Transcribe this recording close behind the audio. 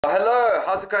Hello,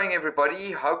 how's it going, everybody?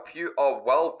 Hope you are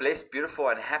well, blessed, beautiful,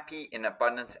 and happy in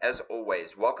abundance as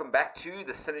always. Welcome back to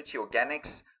the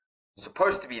Synerchiorganics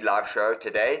supposed to be live show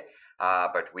today,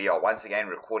 but we are once again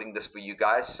recording this for you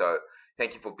guys. So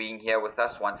thank you for being here with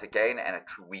us once again, and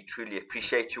we truly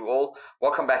appreciate you all.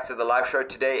 Welcome back to the live show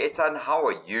today. Etan, how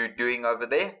are you doing over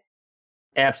there?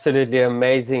 Absolutely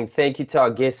amazing. Thank you to our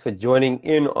guests for joining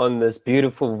in on this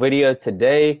beautiful video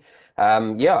today.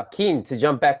 Yeah, keen to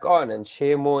jump back on and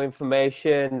share more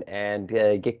information and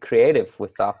get creative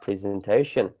with our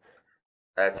presentation.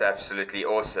 That's absolutely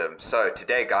awesome. So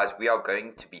today, guys, we are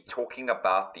going to be talking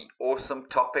about the awesome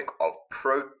topic of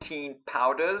protein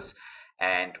powders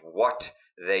and what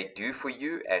they do for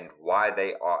you and why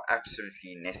they are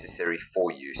absolutely necessary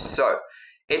for you. So,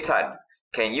 Etan,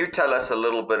 can you tell us a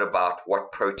little bit about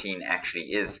what protein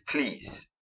actually is, please?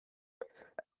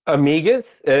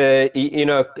 Omegas,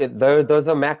 those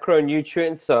are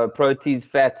macronutrients, so proteins,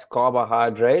 fats,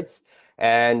 carbohydrates,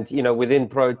 and within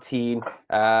protein,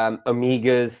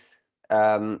 omegas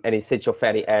and essential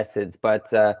fatty acids. But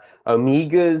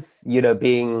omegas,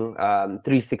 being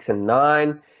 3, 6, and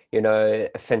 9, a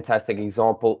fantastic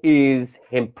example is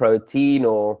hemp protein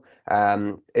or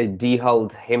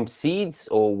dehulled hemp seeds,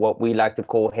 or what we like to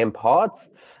call hemp hearts.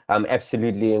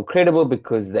 Absolutely incredible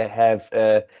because they have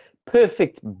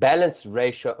perfect balanced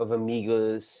ratio of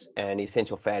omegas and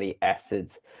essential fatty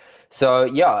acids. So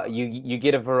yeah, you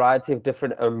get a variety of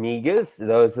different omegas.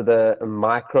 Those are the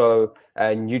micro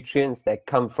nutrients that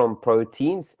come from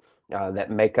proteins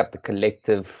that make up the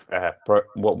collective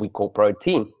what we call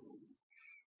protein.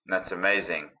 That's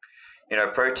amazing.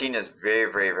 Protein is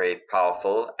very, very, very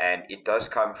powerful, and it does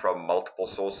come from multiple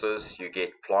sources. You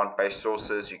get plant-based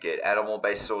sources, you get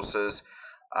animal-based sources,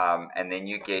 and then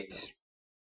you get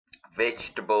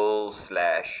vegetables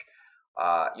slash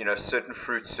certain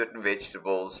fruits, certain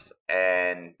vegetables,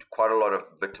 and quite a lot of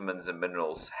vitamins and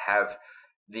minerals have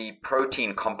the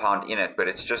protein compound in it, but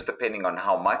it's just depending on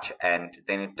how much, and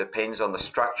then it depends on the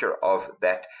structure of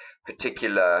that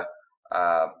particular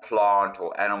plant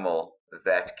or animal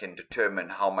that can determine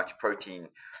how much protein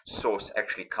source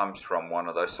actually comes from one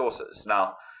of those sources.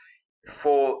 Now,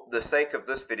 for the sake of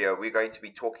this video, we're going to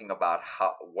be talking about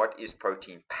what is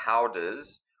protein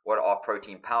powders, what are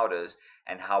protein powders,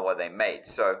 and how are they made.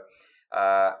 So,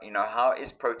 how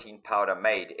is protein powder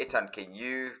made? Etan, can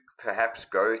you perhaps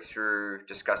go through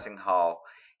discussing how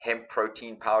hemp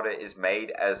protein powder is made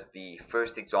as the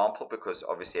first example, because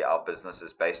obviously our business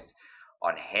is based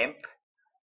on hemp.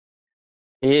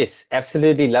 Yes,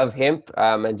 absolutely love hemp.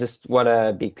 I just want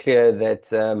to be clear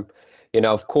that,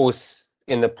 of course,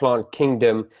 in the plant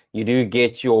kingdom, you do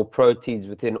get your proteins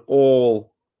within all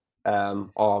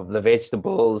of the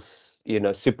vegetables,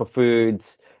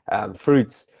 superfoods,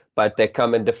 fruits, but they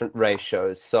come in different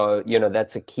ratios. So,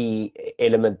 that's a key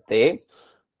element there.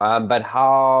 But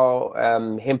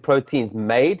how hemp protein is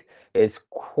made is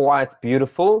quite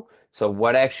beautiful. So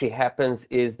what actually happens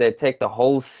is they take the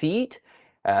whole seed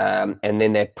and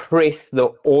then they press the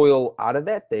oil out of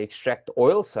that. They extract the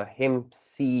oil. So hemp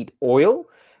seed oil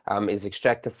is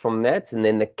extracted from that. And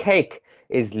then the cake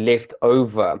is left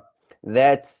over.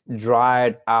 That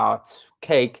dried out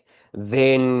cake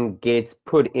then gets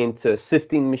put into a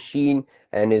sifting machine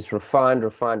and is refined,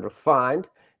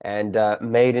 and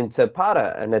made into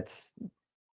powder. And it's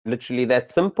literally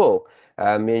that simple.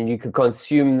 And you can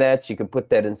consume that. You can put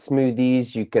that in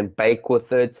smoothies. You can bake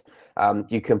with it.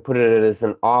 You can put it as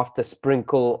an after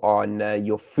sprinkle on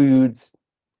your foods.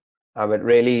 It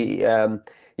really,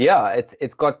 yeah,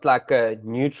 it's got like a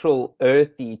neutral,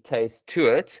 earthy taste to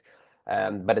it.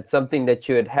 But it's something that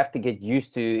you would have to get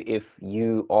used to if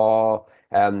you are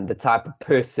the type of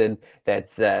person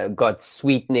that's got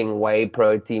sweetening whey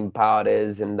protein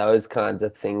powders and those kinds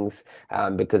of things,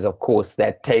 because of course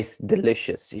that tastes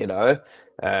delicious,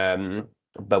 Um,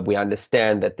 but we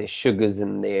understand that there's sugars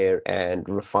in there and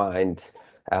refined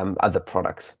other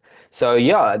products. So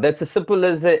yeah, that's as simple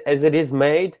as it is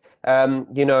made.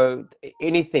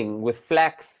 Anything with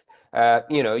flax,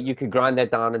 you could grind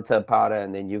that down into a powder,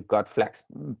 and then you've got flax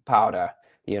powder,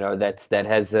 that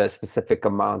has a specific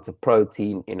amount of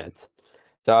protein in it.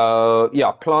 So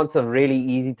yeah, plants are really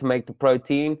easy to make the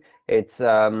protein. It's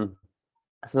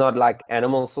not like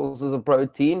animal sources of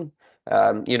protein.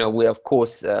 We of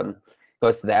course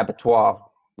goes to the abattoir,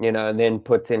 and then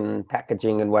put in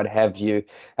packaging and what have you.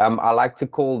 I like to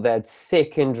call that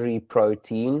secondary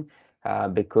protein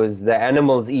because the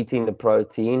animal's eating the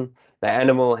protein. The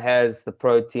animal has the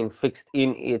protein fixed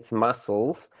in its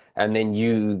muscles, and then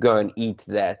you go and eat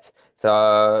that.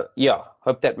 So yeah,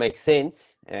 hope that makes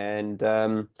sense. And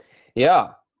yeah,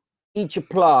 eat your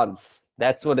plants.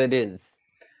 That's what it is.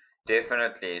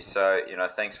 Definitely. So,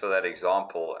 thanks for that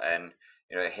example. And,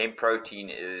 hemp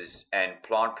protein and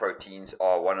plant proteins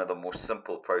are one of the more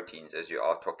simple proteins, as you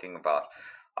are talking about.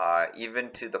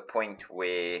 Even to the point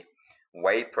where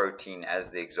whey protein,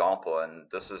 as the example, and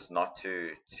this is not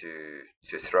to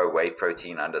throw whey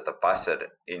protein under the bus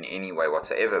in any way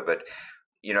whatsoever, but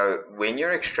when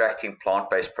you're extracting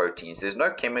plant-based proteins, there's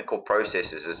no chemical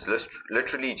processes. It's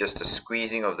literally just a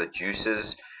squeezing of the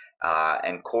juices,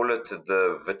 and call it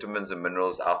the vitamins and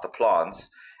minerals out the plants.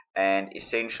 And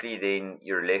essentially, then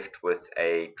you're left with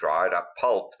a dried up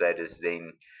pulp that is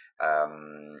then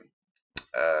um,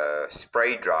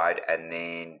 spray dried, and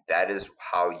then that is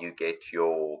how you get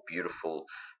your beautiful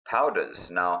powders.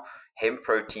 Now, hemp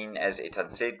protein, as Etan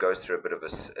said, goes through a bit of a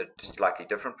slightly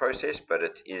different process, but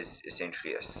it is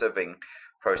essentially a sieving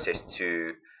process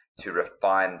to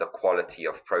refine the quality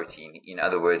of protein. In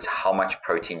other words, how much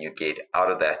protein you get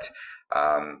out of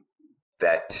um,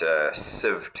 that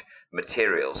sieved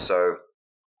material. So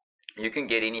you can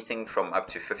get anything from up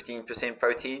to 15%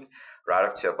 protein right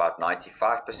up to about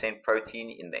 95%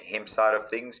 protein in the hemp side of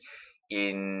things. That,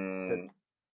 In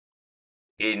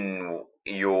in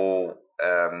your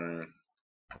um,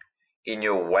 in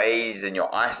your wheys and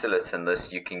your isolates in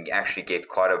this, you can actually get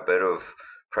quite a bit of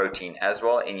protein as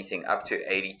well, anything up to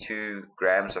 82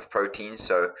 grams of protein.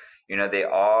 So,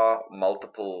 there are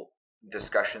multiple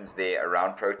discussions there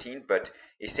around protein, but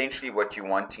essentially what you're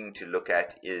wanting to look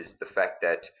at is the fact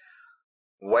that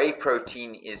whey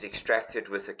protein is extracted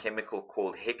with a chemical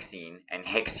called hexene, and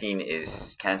hexene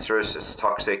is cancerous, it's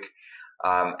toxic,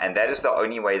 and that is the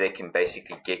only way they can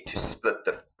basically get to split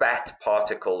the fat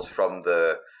particles from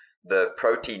the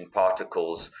protein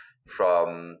particles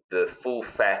from the full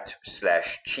fat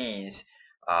slash cheese,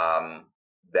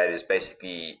 that is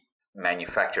basically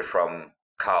manufactured from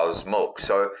cow's milk.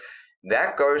 So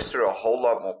that goes through a whole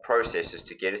lot more processes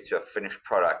to get it to a finished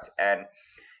product. And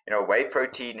whey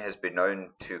protein has been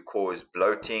known to cause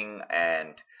bloating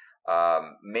and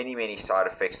many, many side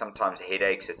effects, sometimes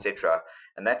headaches, etc.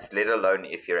 And that's let alone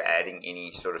if you're adding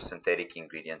any sort of synthetic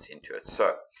ingredients into it.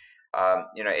 So,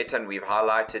 Etan, we've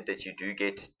highlighted that you do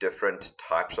get different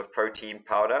types of protein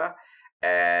powder,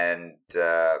 and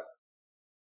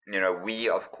we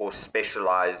of course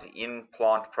specialize in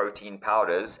plant protein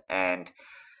powders, and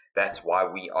that's why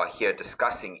we are here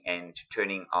discussing and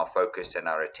turning our focus and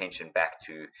our attention back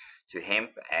to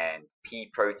hemp and pea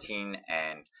protein,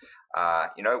 and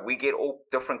we get all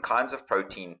different kinds of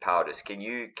protein powders. Can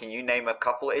you name a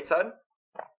couple, Etan?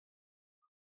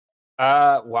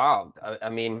 wow. I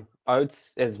mean,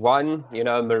 oats is one,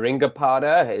 moringa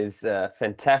powder is a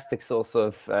fantastic source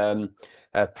of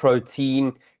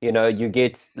protein. You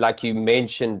get, like you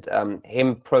mentioned,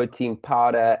 hemp protein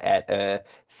powder at a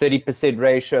 30%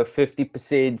 ratio,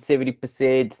 50%,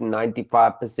 70%,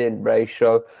 95%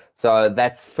 ratio. So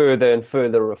that's further and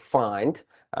further refined.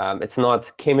 It's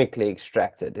not chemically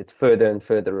extracted. It's further and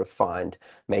further refined,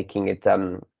 making it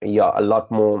yeah, a lot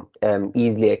more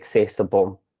easily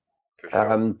accessible. For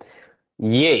sure. Um,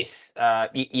 yes, I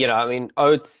mean,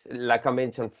 oats, like I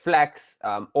mentioned, flax,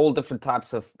 all different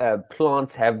types of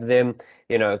plants have them.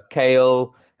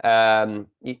 Kale,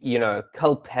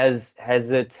 kelp has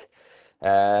it.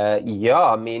 Yeah,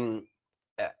 I mean,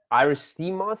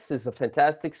 Erythema is a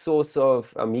fantastic source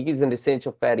of omegas and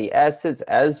essential fatty acids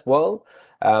as well,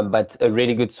 but a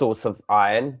really good source of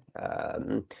iron.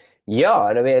 Yeah,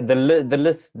 and I mean the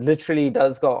list literally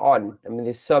does go on. I mean,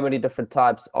 there's so many different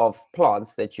types of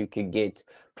plants that you could get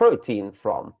protein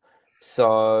from.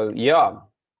 So yeah, do you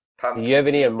Pumpkin have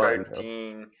any in seed mind?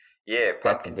 protein, yeah,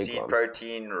 That's a pumpkin big seed one.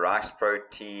 protein, rice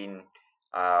protein,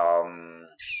 um,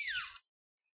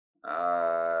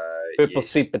 Purple yes,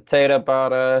 sweet potato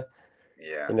powder,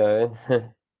 yeah. you know.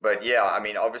 But yeah, I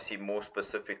mean, obviously, more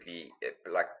specifically,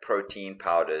 like protein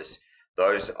powders,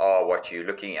 those are what you're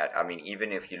looking at. I mean,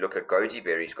 even if you look at goji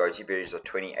berries are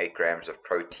 28 grams of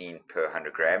protein per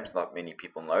 100 grams. Not many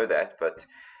people know that, but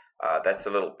that's a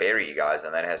little berry, guys,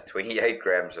 and that has 28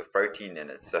 grams of protein in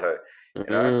it. So, you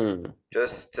know, Mm.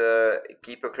 just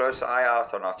keep a close eye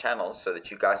out on our channels so that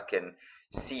you guys can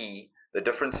see the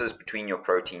differences between your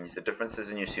proteins, the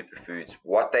differences in your superfoods,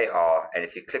 what they are, and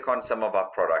if you click on some of our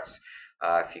products,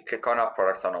 if you click on our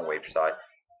products on our website,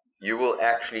 you will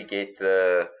actually get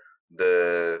the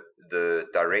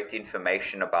direct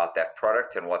information about that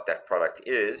product and what that product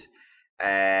is,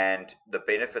 and the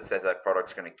benefits that that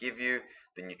product's going to give you,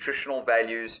 the nutritional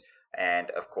values,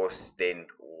 and of course then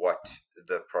what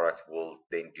the product will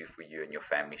then do for you and your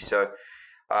family. So,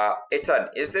 Etan,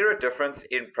 is there a difference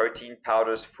in protein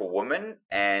powders for women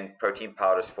and protein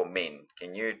powders for men?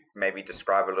 Can you maybe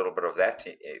describe a little bit of that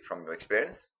from your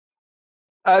experience?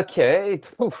 Okay.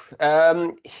 Oof.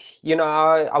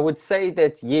 I would say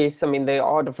that yes, I mean there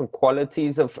are different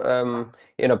qualities of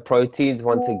proteins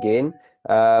once again.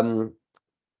 Um,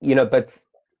 but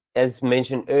as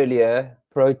mentioned earlier,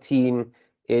 protein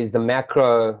is the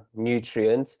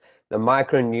macronutrient. The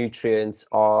micronutrients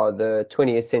are the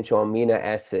 20 essential amino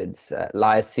acids,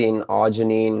 lysine,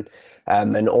 arginine,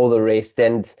 and all the rest.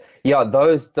 And yeah,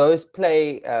 those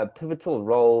play a pivotal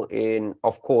role in,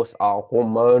 of course, our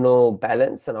hormonal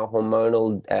balance and our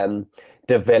hormonal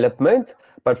development.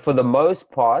 But for the most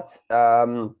part,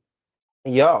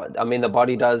 yeah, I mean, the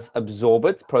body does absorb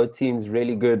it. Protein's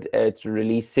really good at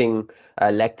releasing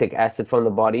lactic acid from the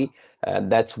body.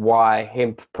 That's why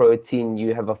hemp protein,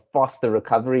 you have a faster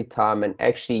recovery time, and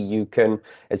actually,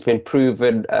 it's been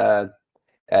proven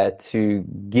to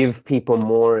give people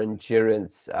more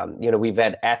endurance. We've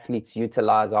had athletes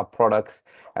utilize our products,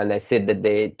 and they said that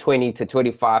they're 20 to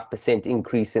 25%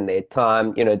 increase in their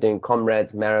time, doing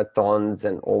comrades, marathons,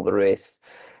 and all the rest.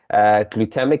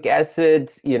 Glutamic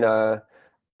acid,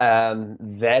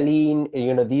 valine,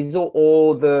 these are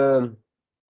all the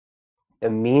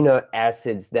amino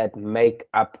acids that make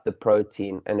up the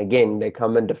protein. And again, they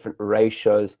come in different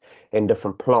ratios in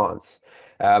different plants.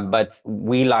 But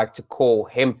we like to call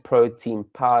hemp protein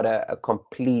powder a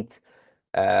complete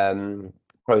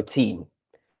protein,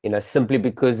 simply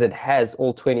because it has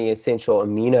all 20 essential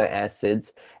amino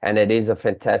acids and it is a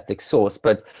fantastic source.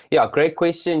 But yeah, great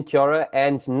question, Kiara.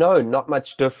 And no, not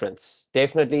much difference.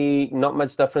 Definitely not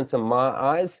much difference in my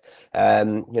eyes.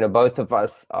 Both of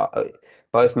us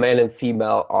both male and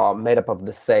female are made up of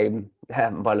the same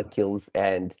molecules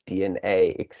and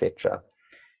DNA, etc.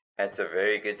 That's a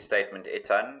very good statement,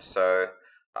 Etan. So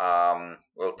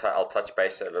I'll touch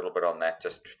base a little bit on that,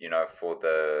 just for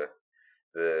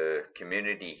the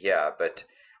community here. But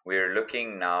we're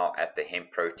looking now at the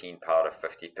hemp protein powder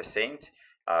 50%.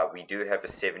 We do have a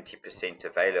 70%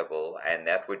 available, and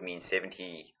that would mean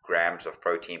 70 grams of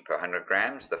protein per 100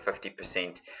 grams. The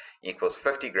 50% equals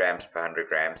 50 grams per 100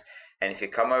 grams. And if you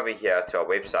come over here to our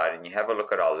website and you have a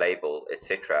look at our label,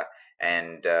 etc.,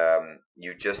 and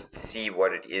you just see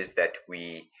what it is that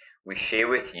we share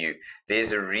with you,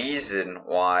 there's a reason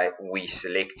why we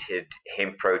selected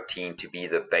hemp protein to be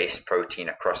the base protein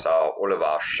across all of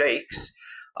our shakes,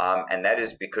 and that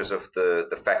is because of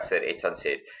the facts that Etan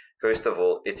said. First of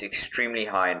all, it's extremely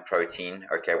high in protein,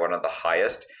 okay, one of the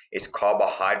highest. Its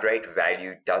carbohydrate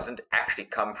value doesn't actually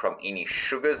come from any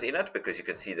sugars in it, because you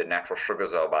can see the natural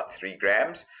sugars are about 3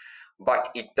 grams, but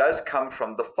it does come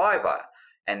from the fiber.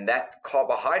 And that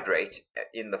carbohydrate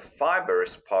in the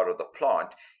fibrous part of the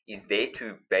plant is there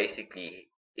to basically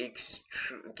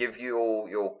give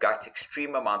your gut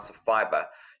extreme amounts of fiber,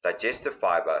 digestive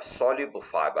fiber, soluble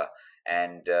fiber,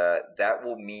 and that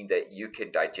will mean that you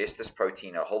can digest this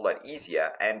protein a whole lot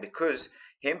easier. And because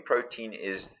hemp protein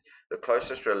is the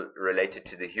closest related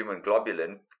to the human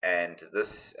globulin, and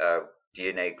this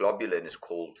DNA globulin is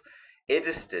called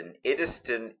edestin.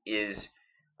 Edestin is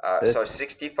so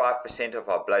 65% of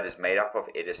our blood is made up of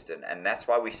edestin, and that's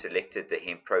why we selected the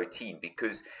hemp protein,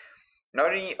 because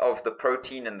not only of the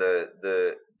protein and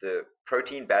the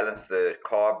protein balance, the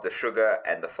carb, the sugar,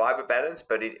 and the fiber balance,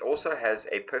 but it also has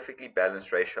a perfectly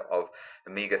balanced ratio of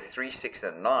omega-3, 6,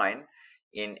 and 9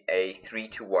 in a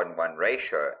 3:1:1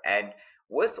 ratio. And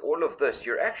with all of this,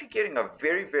 you're actually getting a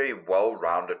very, very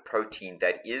well-rounded protein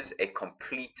that is a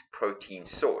complete protein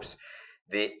source.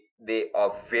 There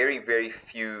are very, very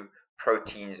few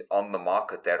proteins on the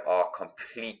market that are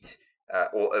complete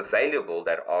or available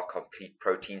that are complete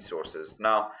protein sources.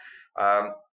 Now,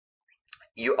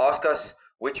 you ask us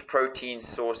which protein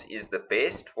source is the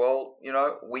best. Well,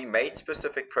 we made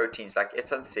specific proteins, like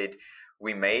Etan said.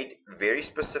 We made very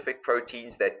specific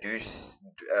proteins that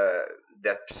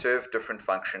that serve different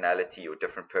functionality or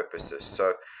different purposes.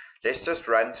 So let's just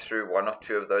run through one or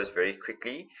two of those very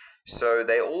quickly. So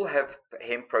they all have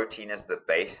hemp protein as the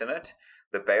base in it.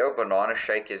 The Bayo banana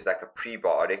shake is like a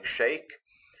prebiotic shake.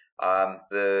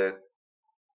 The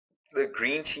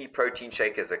green tea protein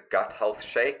shake is a gut health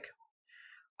shake.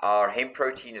 Our hemp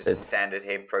protein is a standard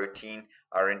hemp protein.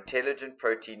 Our intelligent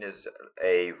protein is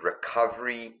a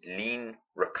lean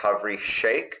recovery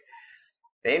shake.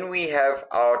 Then we have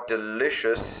our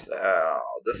delicious,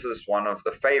 this is one of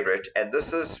the favorite, and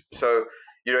this is, so,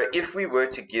 if we were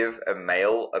to give a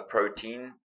male a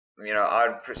protein,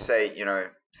 I'd say,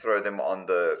 throw them on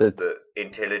the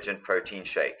intelligent protein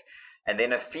shake. And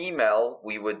then a female,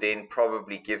 we would then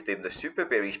probably give them the super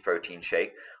berries protein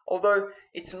shake, although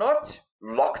it's not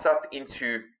locked up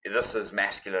into this is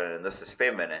masculine and this is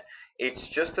feminine. It's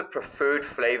just a preferred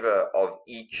flavor of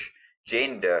each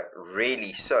gender,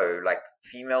 really. So like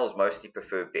females mostly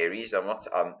prefer berries. I'm not,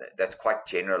 that's quite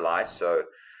generalized. So,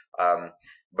 um,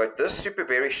 but this super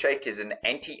berry shake is an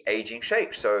anti-aging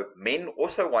shake. So men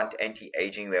also want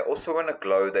anti-aging. They also want to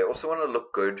glow. They also want to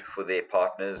look good for their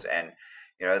partners and,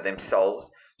 themselves.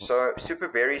 So super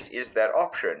berries is that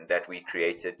option that we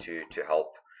created to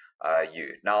help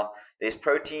you. Now, there's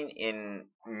protein in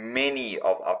many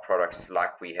of our products,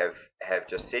 like we have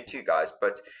just said to you guys,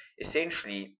 but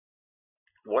essentially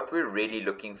what we're really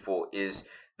looking for is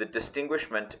the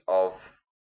distinguishment of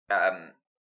um,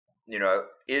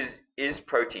 is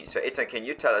protein. So Eta, can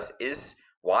you tell us, is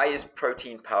why is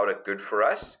protein powder good for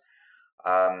us?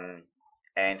 And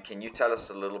can you tell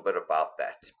us a little bit about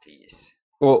that, please?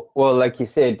 Well, like you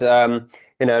said,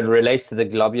 it relates to the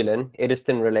globulin.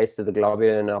 Edistin relates to the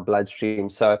globulin in our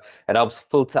bloodstream, so it helps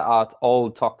filter out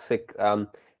all toxic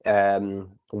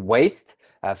waste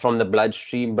from the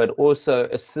bloodstream, but also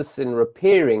assists in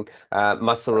repairing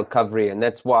muscle recovery, and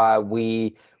that's why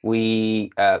we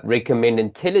recommend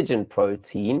intelligent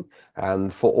protein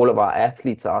for all of our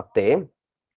athletes out there,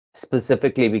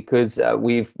 specifically because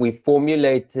we've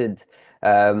formulated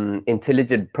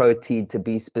intelligent protein to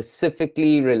be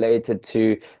specifically related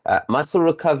to muscle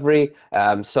recovery.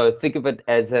 So think of it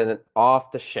as an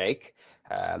after shake.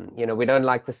 We don't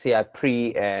like to see a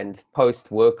pre and post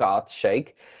workout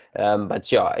shake.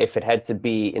 But yeah, if it had to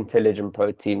be, intelligent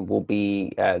protein will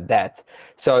be that.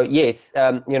 So yes,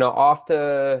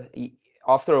 after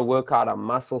a workout, our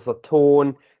muscles are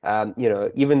torn.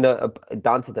 Even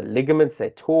down to the ligaments, they're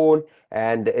torn,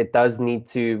 and it does need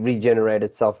to regenerate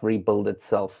itself, rebuild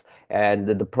itself. And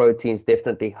the proteins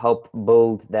definitely help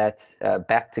build that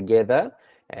back together.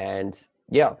 And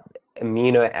yeah,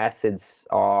 amino acids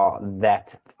are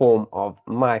that form of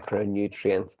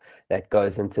micronutrient that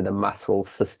goes into the muscle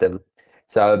system.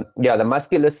 So yeah, the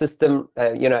muscular system,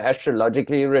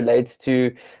 astrologically relates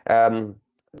to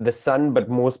the sun, but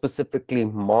more specifically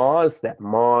Mars, that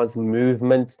Mars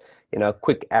movement,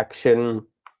 quick action,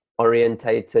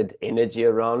 orientated energy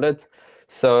around it.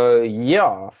 So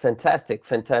yeah, fantastic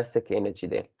energy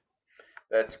there.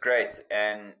 That's great.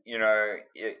 And,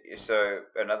 so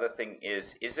another thing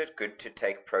is it good to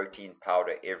take protein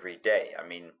powder every day? I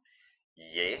mean,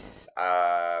 yes,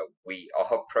 we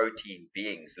are protein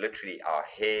beings. Literally, our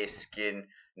hair, skin,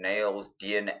 nails,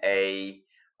 DNA,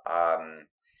 um,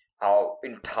 our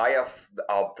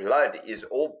blood is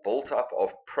all built up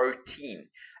of protein.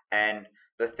 And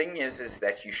the thing is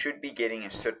that you should be getting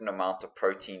a certain amount of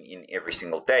protein in every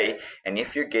single day. And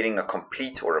if you're getting a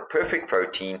complete or a perfect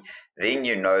protein, then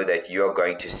you know that you are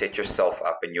going to set yourself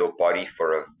up in your body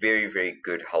for a very, very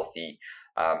good, healthy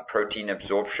protein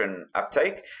absorption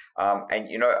uptake.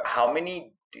 And how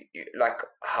many, like,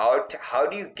 how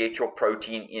do you get your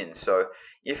protein in? So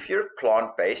if you're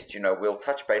plant-based, we'll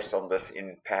touch base on this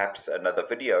in perhaps another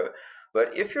video.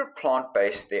 But if you're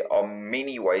plant-based, there are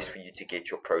many ways for you to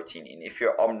get your protein in. If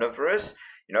you're omnivorous,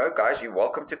 guys, you're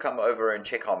welcome to come over and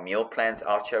check our meal plans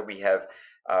out here. We have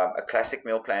a classic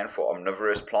meal plan for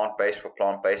omnivorous, plant-based for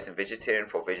plant-based, and vegetarian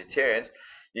for vegetarians.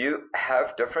 You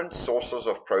have different sources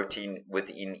of protein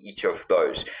within each of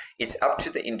those. It's up to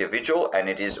the individual, and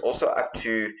it is also up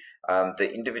to the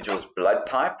individual's blood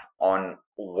type on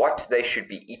what they should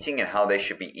be eating and how they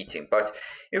should be eating. But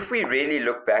if we really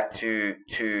look back to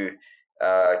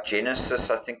Genesis,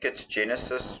 I think it's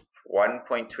Genesis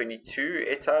 1.22,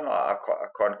 Etan, I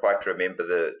can't quite remember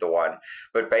the one.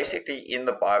 But basically in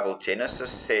the Bible,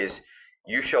 Genesis says,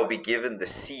 you shall be given the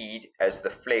seed as the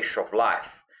flesh of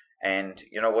life. And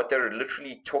what they're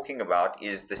literally talking about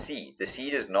is the seed. The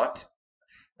seed is not,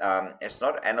 it's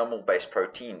not animal-based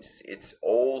proteins. It's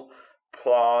all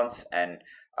plants and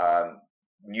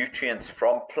nutrients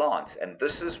from plants. And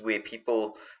this is where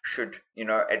people should,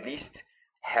 at least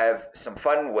have some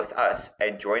fun with us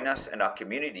and join us in our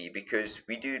community, because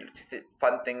we do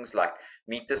fun things like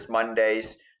Meet This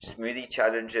Mondays, smoothie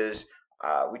challenges.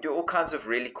 We do all kinds of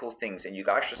really cool things, and you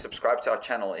guys should subscribe to our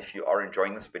channel if you are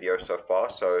enjoying this video so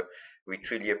far. So we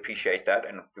truly appreciate that,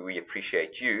 and we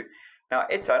appreciate you. Now,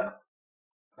 Etan,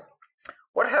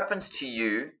 what happens to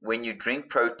you when you drink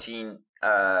protein?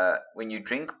 When you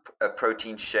drink a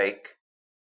protein shake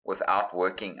without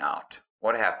working out,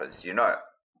 what happens?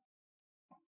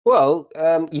 Well,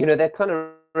 that kind of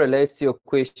relates to your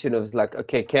question of like,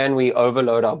 okay, can we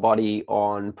overload our body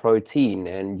on protein?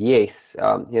 And yes,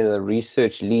 the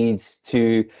research leads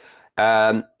to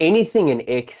anything in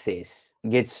excess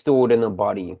gets stored in the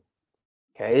body.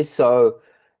 Okay, so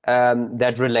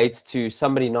that relates to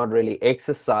somebody not really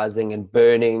exercising and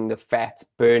burning the fat,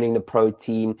 burning the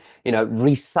protein,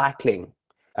 recycling.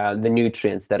 the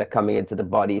nutrients that are coming into the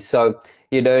body. So,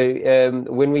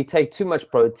 when we take too much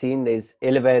protein, there's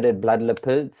elevated blood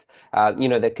lipids,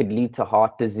 that could lead to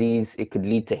heart disease. It could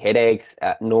lead to headaches,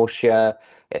 nausea.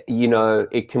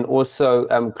 It can also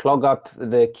clog up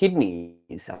the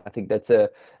kidneys. I think that's a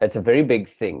very big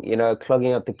thing,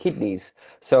 clogging up the kidneys.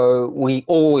 So we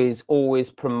always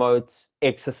promote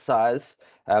exercise,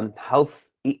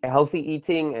 healthy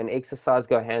eating and exercise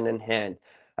go hand in hand.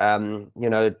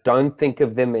 Don't think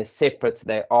of them as separate.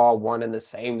 They are one and the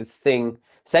same thing,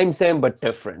 same, but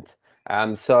different.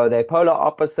 So they're polar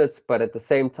opposites, but at the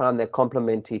same time, they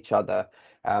complement each other.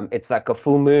 It's like a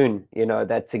full moon,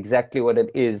 that's exactly what it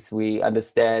is. We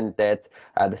understand that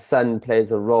the sun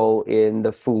plays a role in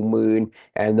the full moon,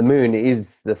 and the moon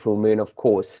is the full moon, of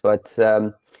course. But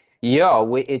yeah,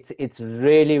 it's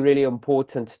really, really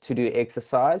important to do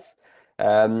exercise.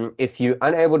 If you're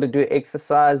unable to do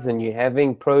exercise and you're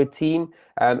having protein,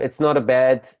 it's not a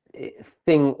bad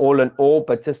thing all in all,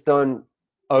 but just don't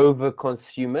over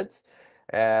consume it,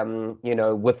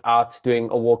 without doing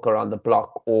a walk around the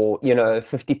block, or,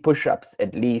 50 push-ups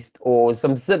at least, or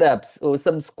some sit-ups or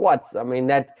some squats. I mean,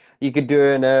 that you could do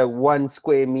in a 1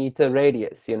 square meter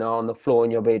radius, on the floor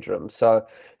in your bedroom. So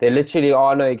there literally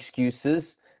are no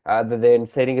excuses other than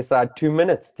setting aside 2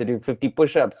 minutes to do 50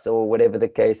 push-ups or whatever the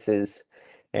case is.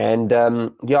 And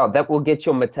yeah, that will get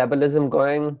your metabolism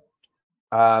going.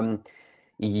 Um,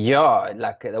 yeah,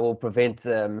 like that will prevent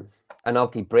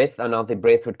unhealthy breath. Unhealthy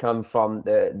breath would come from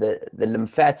the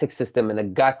lymphatic system and the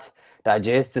gut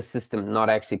digestive system not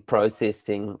actually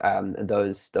processing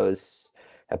those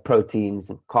proteins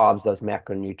and carbs, those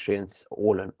macronutrients,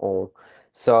 all in all.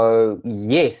 So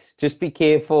yes, just be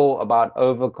careful about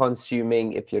over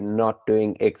consuming if you're not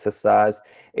doing exercise.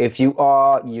 If you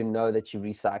are, you know that you're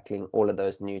recycling all of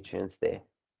those nutrients there.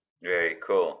 Very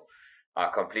cool. I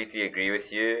completely agree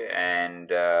with you.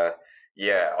 And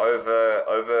yeah,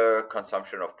 over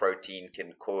consumption of protein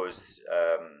can cause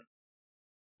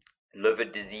liver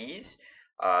disease,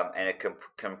 and it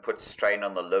can put strain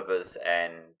on the livers,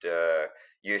 and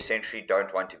you essentially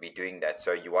don't want to be doing that.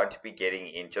 So you want to be getting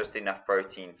in just enough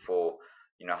protein for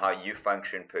how you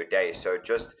function per day. So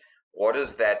just what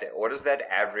does that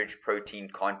average protein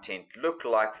content look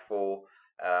like for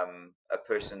a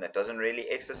person that doesn't really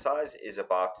exercise? Is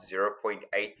about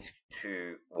 0.8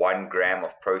 to 1 gram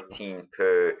of protein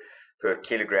per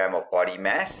kilogram of body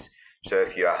mass. So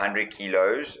if you're 100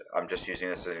 kilos, I'm just using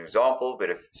this as an example,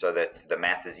 but so that the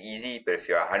math is easy, but if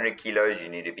you're 100 kilos, you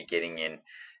need to be getting in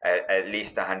at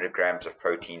least 100 grams of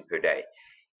protein per day.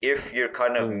 If you're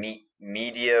kind of Mm.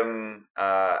 medium,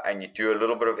 and you do a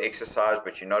little bit of exercise,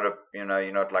 but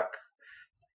you're not like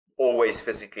always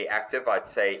physically active, I'd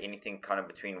say anything kind of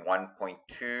between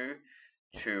 1.2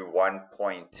 to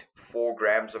 1.4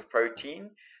 grams of protein.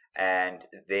 And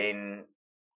then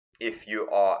if you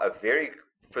are a very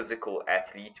physical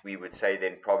athlete, we would say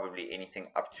then probably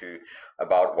anything up to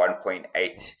about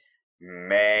 1.8,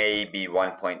 maybe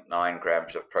 1.9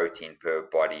 grams of protein per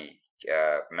body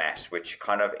mass, which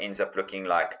kind of ends up looking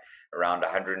like around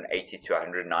 180 to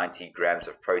 190 grams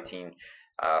of protein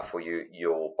for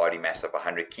your body mass of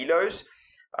 100 kilos.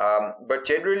 But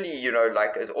generally,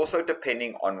 like it's also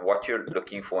depending on what you're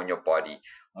looking for in your body.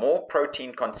 More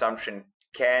protein consumption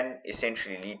can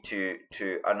essentially lead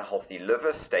to unhealthy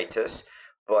liver status,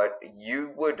 but you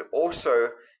would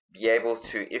also be able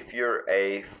to, if you're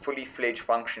a fully fledged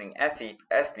functioning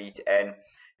athlete and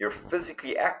you're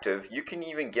physically active, you can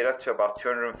even get up to about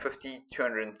 250,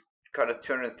 200, kind of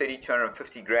 230,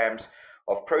 250 grams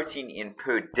of protein in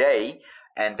per day,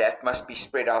 and that must be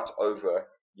spread out over,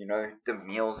 the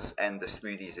meals and the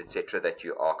smoothies, etc., that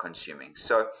you are consuming.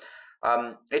 So,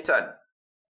 Etan,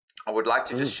 I would like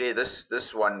to just Mm. share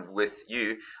this one with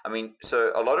you. I mean,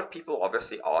 so a lot of people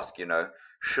obviously ask,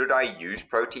 should I use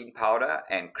protein powder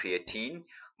and creatine?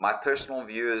 My personal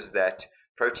view is that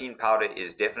protein powder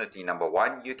is definitely number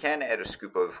one. You can add a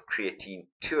scoop of creatine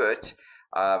to it.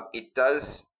 It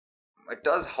does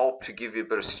help to give you a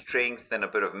bit of strength and a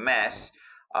bit of mass.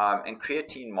 And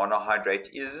creatine monohydrate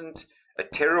isn't a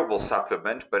terrible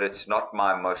supplement, but it's not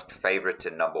my most favorite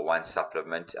and number one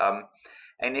supplement.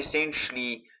 And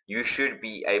essentially, you should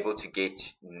be able to get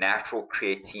natural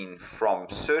creatine from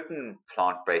certain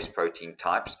plant-based protein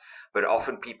types, but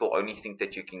often people only think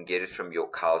that you can get it from your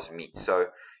cow's meat. So,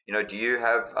 do you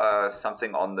have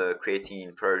something on the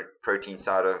creatine protein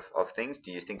side of things?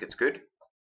 Do you think it's good?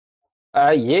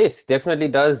 Yes, definitely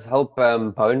does help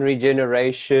bone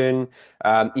regeneration.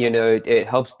 It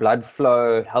helps blood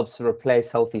flow, it helps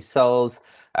replace healthy cells.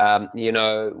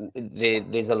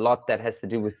 There's a lot that has to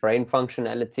do with brain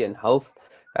functionality and health.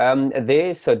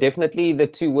 there. So definitely the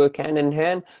two work hand in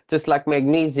hand, just like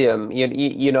magnesium.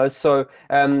 So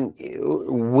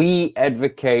we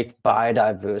advocate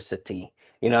biodiversity.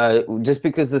 Just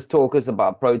because this talk is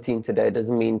about protein today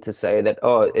doesn't mean to say that,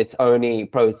 oh, it's only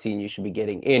protein you should be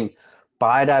getting in.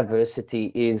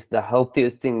 Biodiversity is the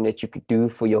healthiest thing that you could do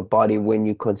for your body when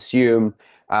you consume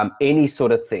any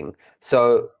sort of thing.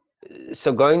 So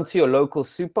going to your local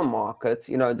supermarket,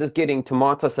 just getting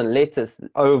tomatoes and lettuce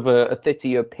over a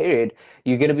 30-year period,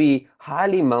 you're going to be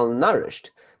highly malnourished.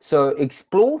 So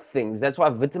explore things. That's why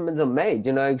vitamins are made.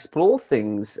 Explore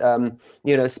things.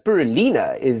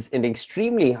 Spirulina is an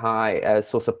extremely high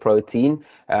source of protein,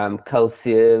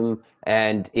 calcium,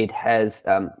 and it has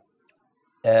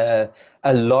uh,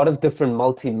 a lot of different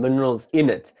multi-minerals in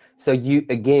it. So you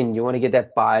want to get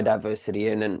that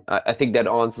biodiversity in, and I think that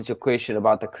answers your question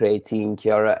about the creatine,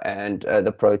 Kiara, and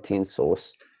the protein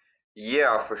source.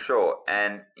 Yeah, for sure.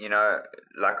 And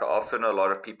like often a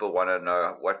lot of people want to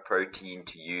know what protein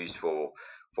to use for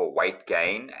weight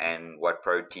gain and what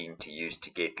protein to use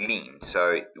to get lean.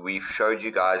 So we've showed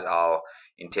you guys our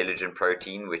intelligent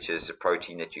protein, which is a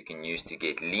protein that you can use to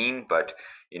get lean, but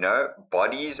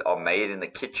bodies are made in the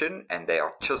kitchen and they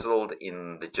are chiseled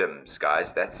in the gyms,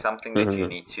 guys. That's something that you Hmm.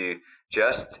 need to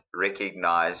just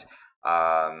recognize.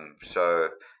 So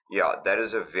yeah, that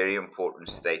is a very important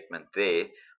statement there.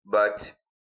 But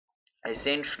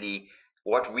essentially,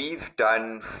 what we've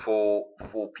done for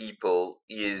people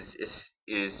is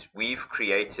we've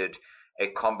created a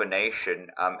combination,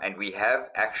 and we have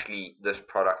actually this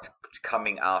product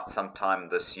coming out sometime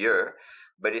this year.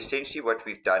 But essentially, what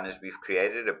we've done is we've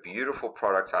created a beautiful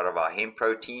product out of our hemp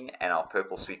protein and our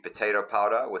purple sweet potato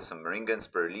powder with some moringa and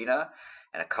spirulina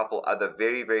and a couple other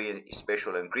very, very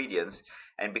special ingredients.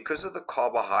 And because of the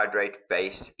carbohydrate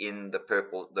base in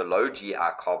the low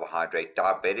GI carbohydrate,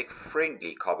 diabetic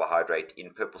friendly carbohydrate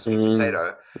in purple sweet Mm,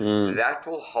 potato, mm, that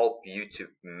will help you to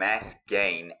mass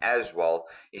gain as well,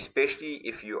 especially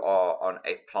if you are on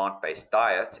a plant-based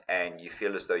diet and you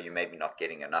feel as though you may be not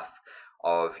getting enough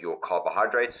of your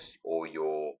carbohydrates or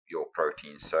your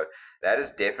proteins. So that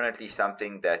is definitely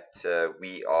something that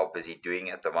we are busy doing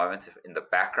at the moment in the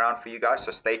background for you guys.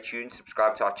 So stay tuned,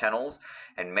 subscribe to our channels,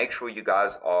 and make sure you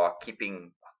guys are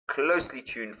keeping closely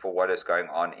tuned for what is going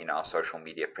on in our social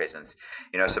media presence.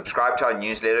 Subscribe to our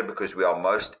newsletter because we are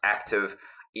most active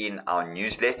in our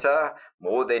newsletter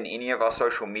more than any of our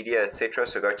social media, etc.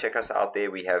 So go check us out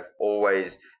there. We have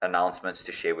always announcements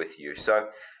to share with you. So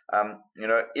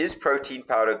is protein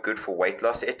powder good for weight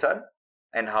loss, Etan?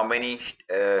 And how many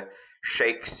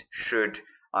shakes should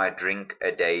I drink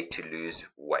a day to lose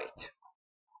weight?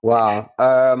 wow.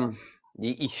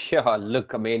 Yeah,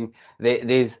 look, I mean,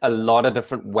 there's a lot of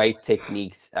different weight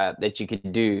techniques that you could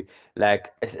do. Like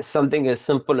something as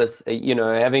simple as,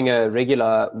 having a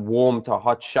regular warm to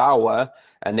hot shower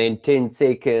and then 10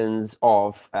 seconds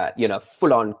of,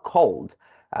 full on cold.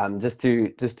 Just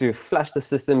to flush the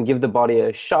system, give the body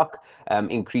a shock,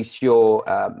 increase your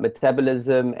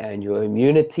metabolism and your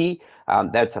immunity.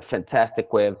 That's a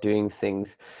fantastic way of doing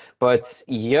things. But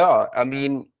yeah, I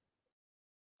mean,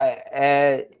 uh,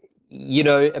 uh,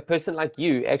 a person like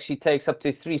you actually takes up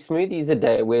to 3 smoothies a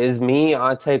day, whereas me,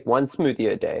 I take one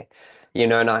smoothie a day,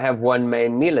 and I have one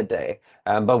main meal a day.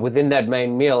 But within that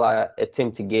main meal, I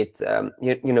attempt to get,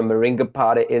 moringa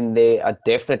powder in there. I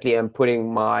definitely am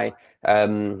putting my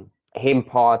hemp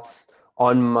hearts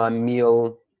on my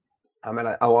meal. I mean,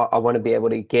 I want to be able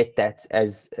to get that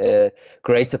as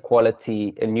greater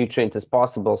quality and nutrient as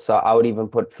possible. So I would even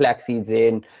put flax seeds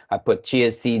in. I put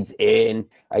chia seeds in.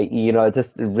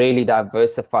 Just really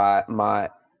diversify my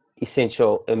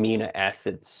essential amino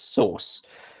acid source.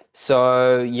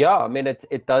 So yeah, I mean,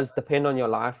 it does depend on your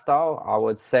lifestyle, I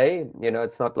would say.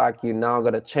 It's not like you now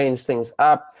got to change things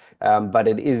up, but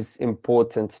it is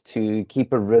important to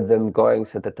keep a rhythm going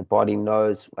so that the body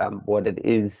knows what it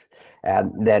is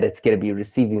that it's going to be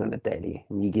receiving on a daily.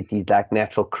 And you get these like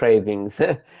natural cravings,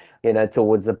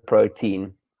 towards the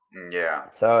protein. Yeah,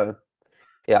 So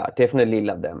yeah, definitely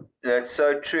love them. that's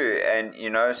so true. And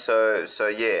so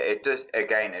yeah, it just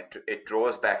again it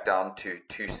draws back down to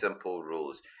two simple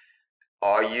rules.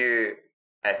 Are you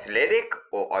athletic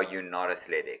or are you not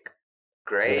athletic?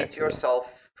 Grade Exactly.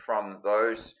 yourself from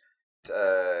those,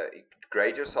 uh,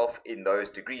 grade yourself in those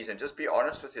degrees and just be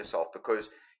honest with yourself because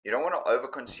you don't want to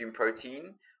overconsume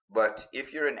protein. But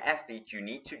if you're an athlete, you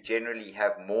need to generally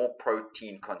have more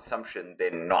protein consumption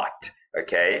than not,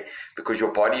 okay? Because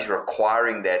your body's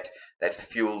requiring that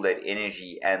fuel, that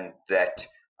energy, and that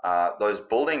those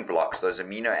building blocks, those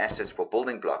amino acids for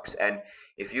building blocks. And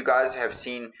if you guys have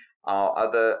seen our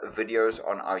other videos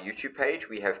on our YouTube page.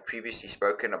 We have previously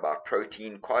spoken about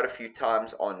protein quite a few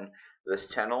times on this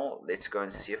channel. Let's go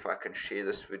and see if I can share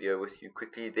this video with you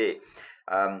quickly. There,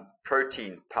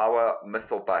 protein, power,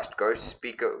 myth or bust. Go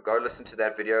listen to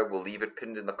that video. We'll leave it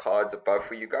pinned in the cards above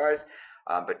for you guys.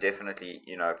 But definitely,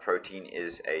 protein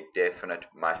is a definite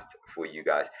must for you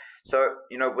guys. So,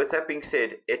 with that being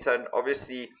said, Etan,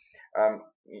 obviously,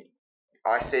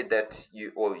 I said that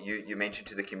you mentioned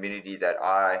to the community that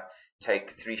I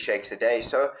take 3 shakes a day.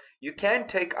 So you can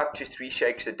take up to 3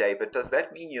 shakes a day, but does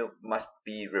that mean you must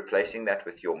be replacing that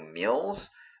with your meals,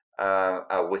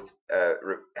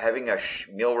 having a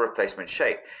meal replacement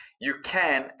shake? You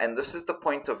can, and this is the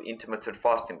point of intermittent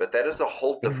fasting, but that is a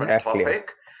whole different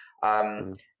topic.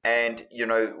 And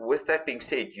with that being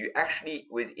said, you actually,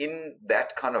 within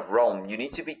that kind of realm, you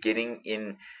need to be getting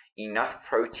in enough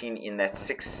protein in that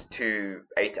 6 to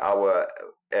 8 hour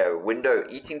window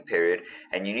eating period,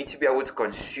 and you need to be able to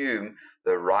consume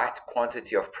the right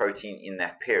quantity of protein in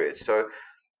that period. So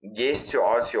yes, to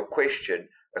answer your question,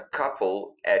 a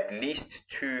couple, at least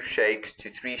 2 shakes to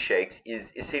 3 shakes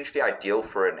is essentially ideal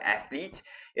for an athlete.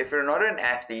 If you're not an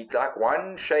athlete, like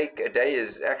 1 shake a day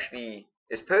is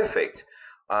perfect.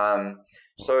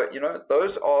 So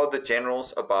those are the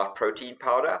generals about protein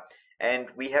powder. And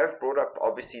we have brought up,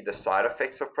 obviously, the side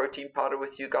effects of protein powder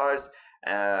with you guys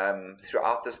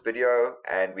throughout this video,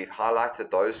 and we've highlighted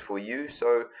those for you.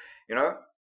 So,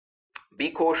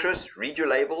 be cautious, read your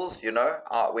labels.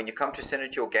 When you come to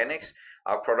Synerchiorganics,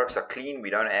 our products are clean. We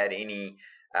don't add any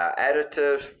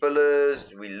additives,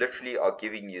 fillers. We literally are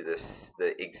giving you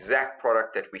the exact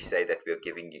product that we say that we're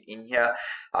giving you in here.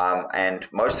 And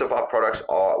most of our products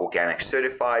are organic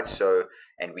certified,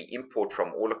 and we import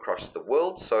from all across the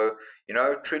world. So,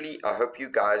 truly, I hope you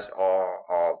guys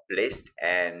are blessed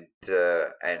and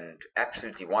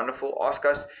absolutely wonderful. Ask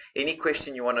us any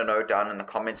question you want to know down in the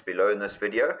comments below in this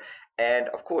video. And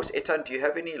of course, Etan, do you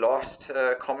have any last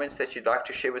comments that you'd like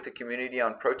to share with the community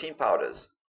on protein powders?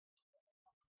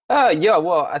 Yeah,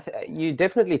 well, you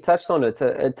definitely touched on it.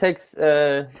 It takes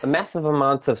a massive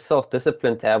amount of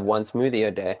self-discipline to have 1 smoothie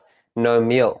a day, no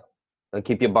meal.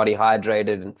 Keep your body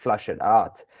hydrated and flush it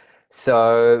out.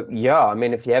 So yeah, I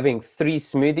mean, if you're having 3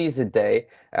 smoothies a day,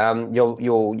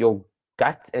 your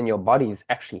gut and your body is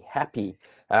actually happy.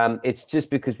 It's just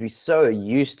because we're so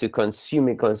used to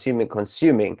consuming.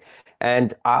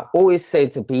 And I always say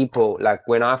to people, like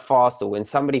when I fast or when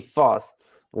somebody fasts,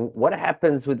 what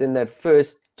happens within that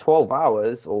first 12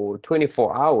 hours or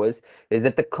 24 hours is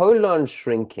that the colon's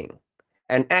shrinking,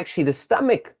 and actually the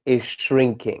stomach is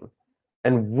shrinking.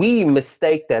 And we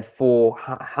mistake that for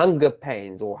hunger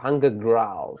pains or hunger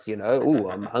growls, oh,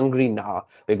 I'm hungry now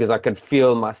because I can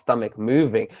feel my stomach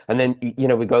moving. And then,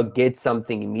 we go get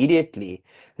something immediately.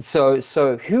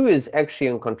 So who is actually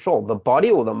in control, the body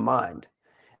or the mind?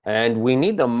 And we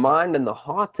need the mind and the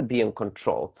heart to be in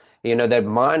control. That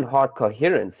mind-heart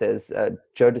coherence, as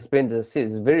Joe Dispenza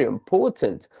says, is very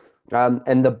important.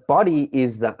 And the body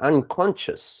is the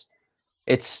unconscious.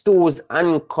 It stores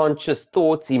unconscious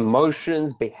thoughts,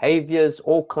 emotions, behaviors,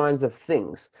 all kinds of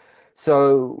things.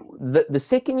 So the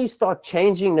second you start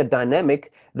changing the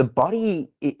dynamic, the body,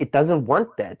 it doesn't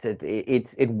want that.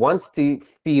 It wants to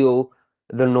feel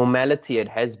the normality it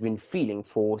has been feeling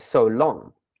for so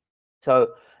long. So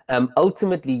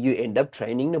ultimately, you end up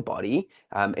training the body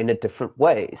in a different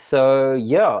way. So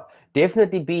yeah,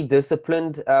 definitely be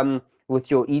disciplined with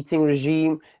your eating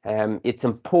regime. It's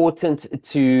important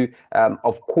to,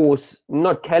 of course,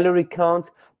 not calorie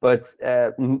count, but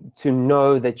to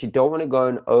know that you don't want to go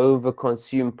and over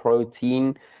consume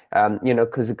protein,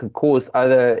 because it could cause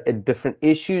other different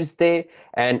issues there,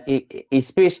 and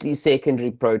especially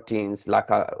secondary proteins,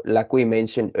 like we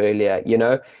mentioned earlier.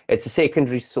 It's a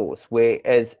secondary source,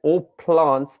 whereas all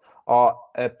plants are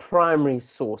a primary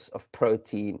source of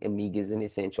protein, omegas, and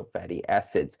essential fatty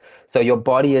acids. So your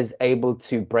body is able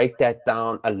to break that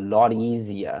down a lot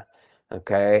easier.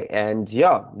 Okay, and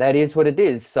yeah, that is what it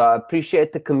is. So I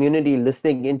appreciate the community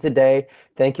listening in today.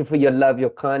 Thank you for your love,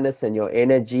 your kindness, and your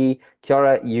energy.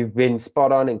 Kiara, you've been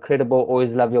spot on, incredible.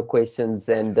 Always love your questions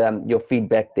and your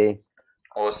feedback there.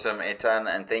 Awesome, Etan,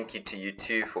 and thank you to you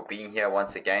too for being here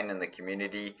once again in the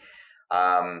community,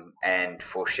 and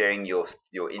for sharing your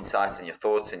insights and your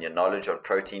thoughts and your knowledge on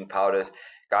protein powders.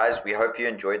 Guys, we hope you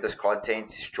enjoyed this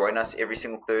content. Join us every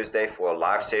single Thursday for a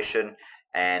live session.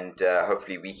 and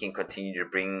hopefully we can continue to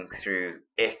bring through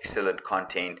excellent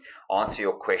content, answer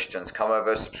your questions. Come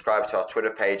over, subscribe to our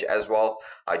Twitter page as well,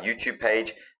 our YouTube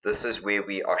page. This is where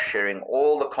we are sharing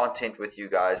all the content with you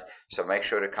guys, so make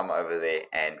sure to come over there,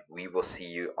 and we will see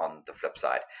you on the flip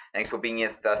side. Thanks for being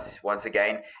with us once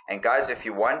again. And guys, if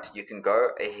you want, you can go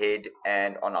ahead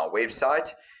and on our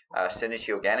website,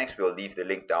 Synerchiorganics, we'll leave the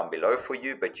link down below for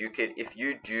you, but you could, if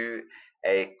you do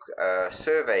a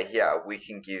survey here,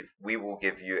 we will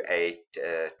give you a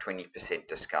 20%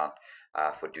 discount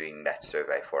for doing that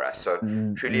survey for us. So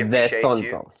truly That's appreciate on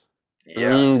you. top.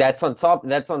 Yeah, That's on top.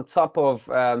 That's on top of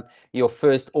your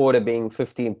first order being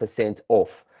 15%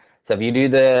 off. So if you do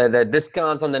the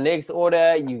discount on the next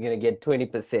order, you're gonna get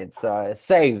 20%. So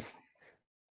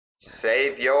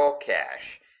save your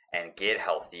cash and get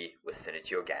healthy with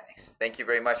Synergy Organics. Thank you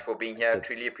very much for being here.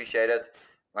 Truly appreciate it.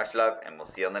 Much love, and we'll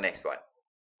see you on the next one.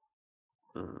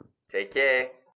 Mm. Take care.